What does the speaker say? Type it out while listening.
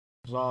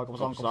Hey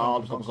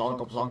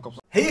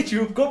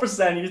YouTube,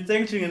 Coppersan here,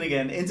 thanks for tuning in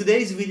again. In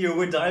today's video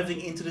we're diving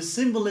into the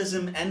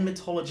symbolism and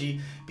mythology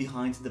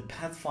behind the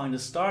Pathfinder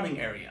starting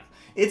area.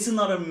 It's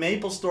another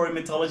MapleStory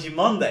Mythology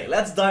Monday,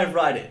 let's dive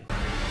right in.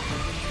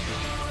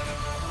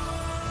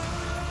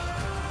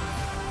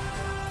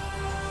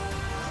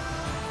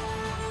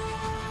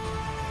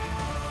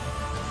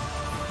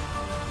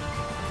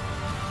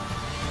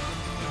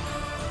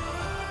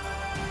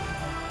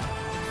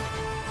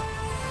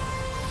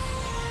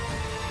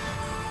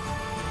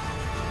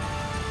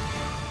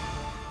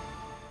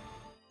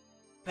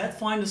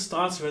 Pathfinder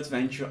starts her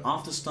adventure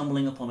after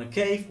stumbling upon a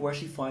cave where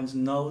she finds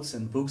notes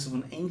and books of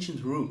an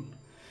ancient rune.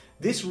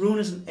 This rune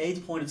is an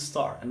 8-pointed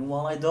star, and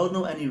while I don't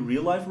know any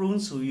real-life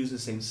runes who use the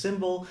same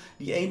symbol,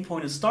 the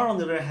 8-pointed star on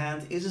the other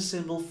hand is a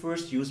symbol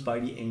first used by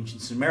the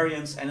ancient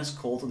Sumerians and is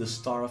called the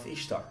Star of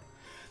Ishtar.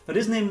 Now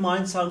this name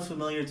might sound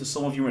familiar to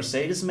some of you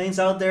Mercedes mains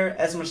out there,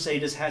 as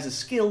Mercedes has a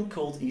skill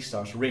called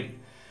Ishtar's Ring.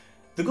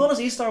 The goddess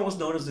Ishtar was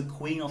known as the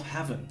Queen of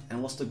Heaven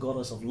and was the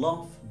goddess of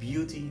love,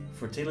 beauty,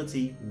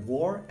 fertility,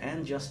 war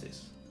and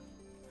justice.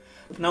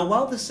 Now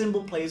while this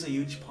symbol plays a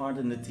huge part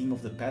in the theme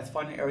of the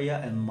Pathfinder area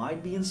and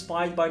might be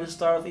inspired by the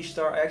Star of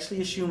Ishtar, I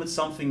actually assume it's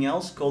something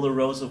else called a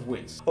Rose of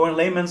Winds, or in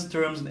layman's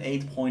terms an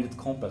 8-pointed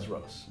compass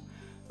rose.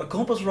 A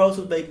compass rose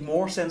would make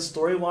more sense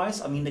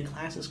story-wise. I mean, the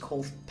class is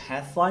called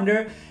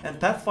Pathfinder, and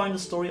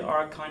Pathfinder's story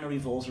arc kind of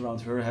revolves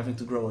around her having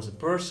to grow as a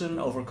person,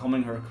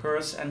 overcoming her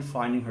curse and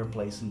finding her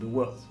place in the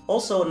world.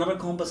 Also, another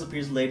compass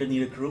appears later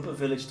near the Karupa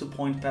village to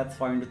point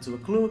Pathfinder to a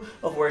clue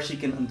of where she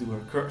can undo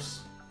her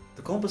curse.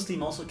 The compass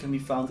theme also can be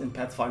found in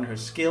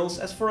Pathfinder's skills,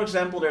 as for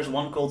example there's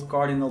one called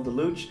Cardinal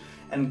Deluge,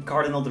 and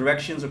cardinal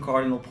directions or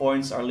cardinal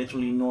points are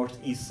literally north,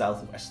 east,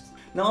 south, west.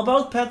 Now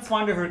about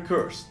Pathfinder, her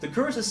curse. The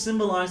curse is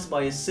symbolized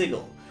by a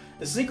sigil.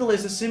 A sigil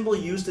is a symbol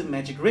used in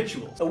magic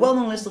rituals. A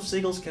well-known list of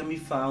sigils can be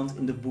found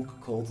in the book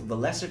called The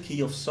Lesser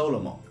Key of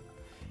Solomon.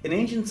 In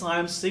ancient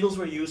times, sigils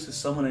were used to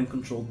summon and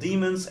control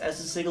demons,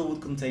 as the sigil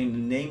would contain the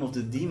name of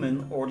the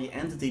demon or the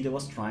entity that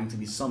was trying to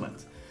be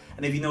summoned.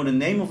 And if you know the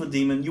name of a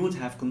demon, you would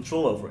have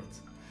control over it.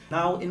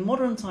 Now, in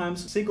modern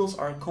times, sigils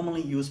are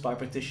commonly used by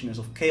practitioners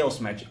of chaos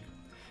magic.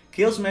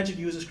 Chaos magic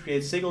users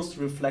create sigils to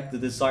reflect the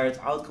desired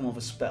outcome of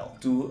a spell,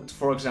 to,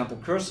 for example,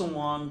 curse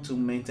someone, to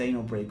maintain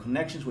or break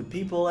connections with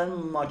people,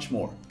 and much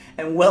more.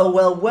 And well,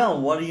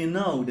 what do you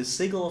know? The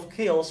sigil of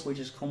chaos, which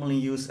is commonly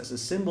used as a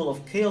symbol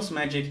of chaos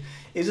magic,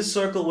 is a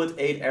circle with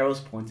 8 arrows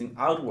pointing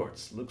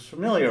outwards. Looks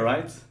familiar,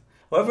 right?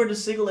 However, the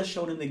sigil as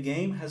shown in the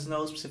game has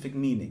no specific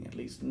meaning, at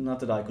least not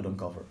that I could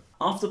uncover.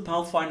 After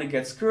Pathfinder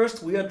gets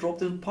cursed, we are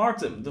dropped in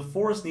Partum, the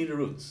forest near the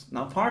roots.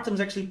 Now Partum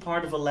is actually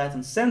part of a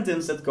Latin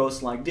sentence that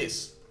goes like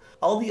this: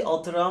 Aldi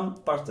alteram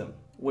partem,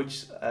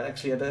 which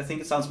actually I think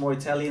it sounds more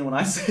Italian when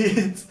I say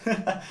it,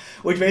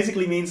 which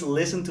basically means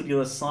listen to the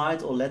other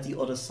side or let the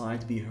other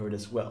side be heard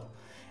as well.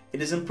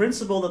 It is in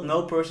principle that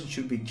no person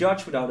should be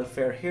judged without a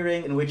fair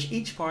hearing, in which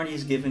each party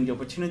is given the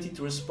opportunity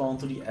to respond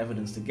to the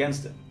evidence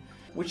against them.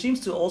 Which seems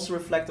to also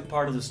reflect a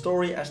part of the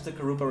story, as the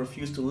Karupa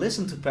refuse to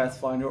listen to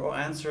Pathfinder or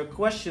answer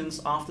questions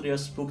after they are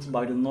spooked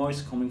by the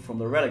noise coming from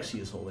the relics she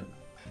is holding.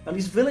 Now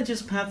these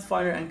villages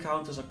Pathfinder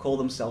encounters are called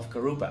themselves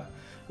Karupa,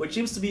 which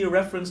seems to be a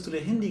reference to the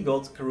Hindi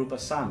god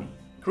Coppersan.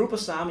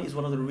 Coppersan is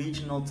one of the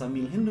regional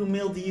Tamil Hindu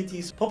male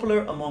deities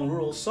popular among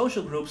rural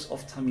social groups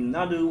of Tamil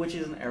Nadu, which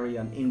is an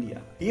area in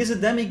India. He is a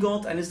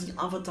demigod and is the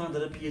avatar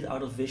that appeared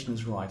out of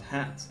Vishnu's right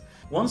hand.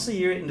 Once a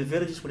year, in the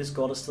villages where this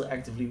god is still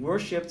actively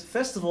worshipped,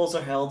 festivals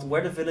are held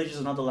where the villagers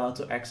are not allowed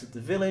to exit the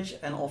village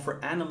and offer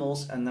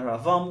animals and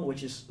naravam,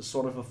 which is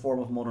sort of a form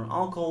of modern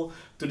alcohol,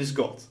 to this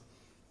god.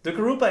 The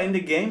Karupa in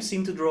the game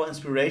seem to draw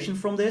inspiration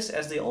from this,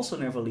 as they also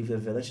never leave their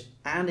village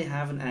and they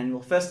have an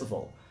annual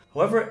festival.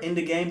 However, in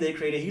the game they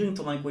create a healing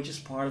tonic which is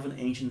part of an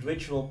ancient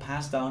ritual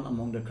passed down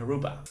among the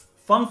Karupa.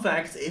 Fun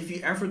fact, if you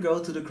ever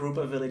go to the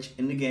Karupa village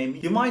in the game,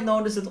 you might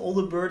notice that all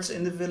the birds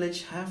in the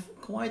village have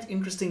quite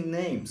interesting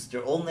names.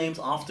 They're all named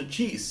after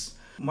cheese.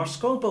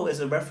 Marscopo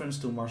is a reference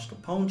to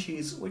mascarpone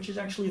cheese, which is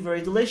actually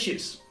very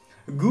delicious.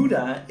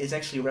 Gouda is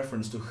actually a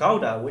reference to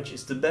Gouda, which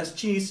is the best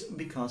cheese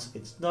because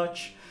it's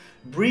Dutch.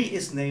 Brie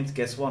is named,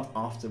 guess what,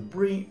 after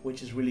Brie,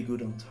 which is really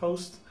good on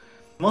toast.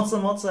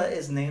 Mozza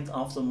is named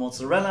after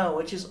mozzarella,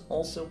 which is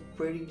also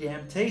pretty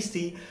damn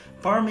tasty.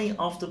 Parmi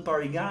after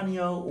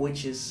Pariganio,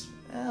 which is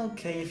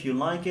okay if you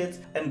like it.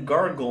 And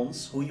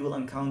Gargons, who you will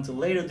encounter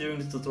later during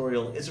the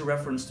tutorial, is a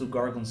reference to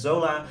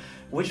Gorgonzola,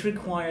 which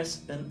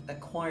requires an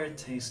acquired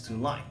taste to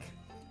like.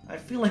 I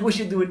feel like we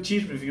should do a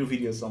cheese review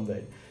video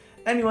someday.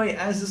 Anyway,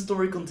 as the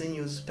story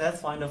continues,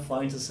 Pathfinder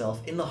finds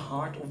herself in the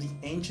heart of the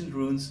ancient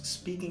ruins,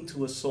 speaking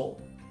to a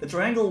soul. The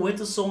triangle with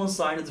the soul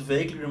inside it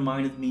vaguely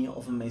reminded me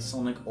of a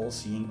Masonic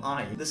all-seeing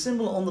eye. The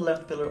symbol on the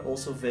left pillar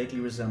also vaguely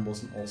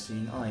resembles an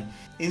all-seeing eye.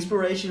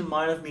 Inspiration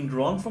might have been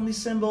drawn from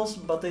these symbols,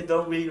 but they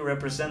don't really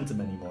represent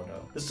them anymore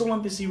though. The soul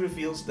NPC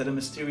reveals that a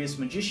mysterious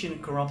magician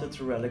corrupted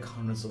the relic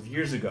hundreds of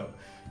years ago.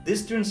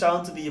 This turns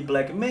out to be a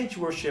black mage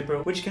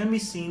worshipper, which can be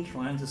seen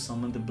trying to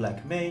summon the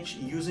black mage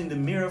using the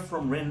mirror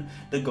from Rin,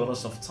 the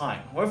goddess of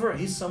time. However,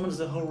 he summons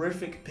the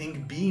horrific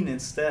pink bean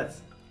instead.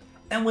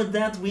 And with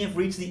that, we have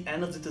reached the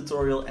end of the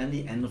tutorial and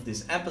the end of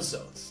this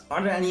episode.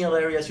 Are there any other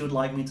areas you would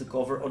like me to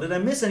cover, or did I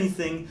miss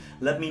anything?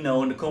 Let me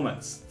know in the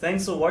comments.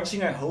 Thanks for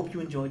watching, I hope you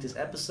enjoyed this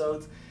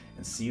episode,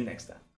 and see you next time.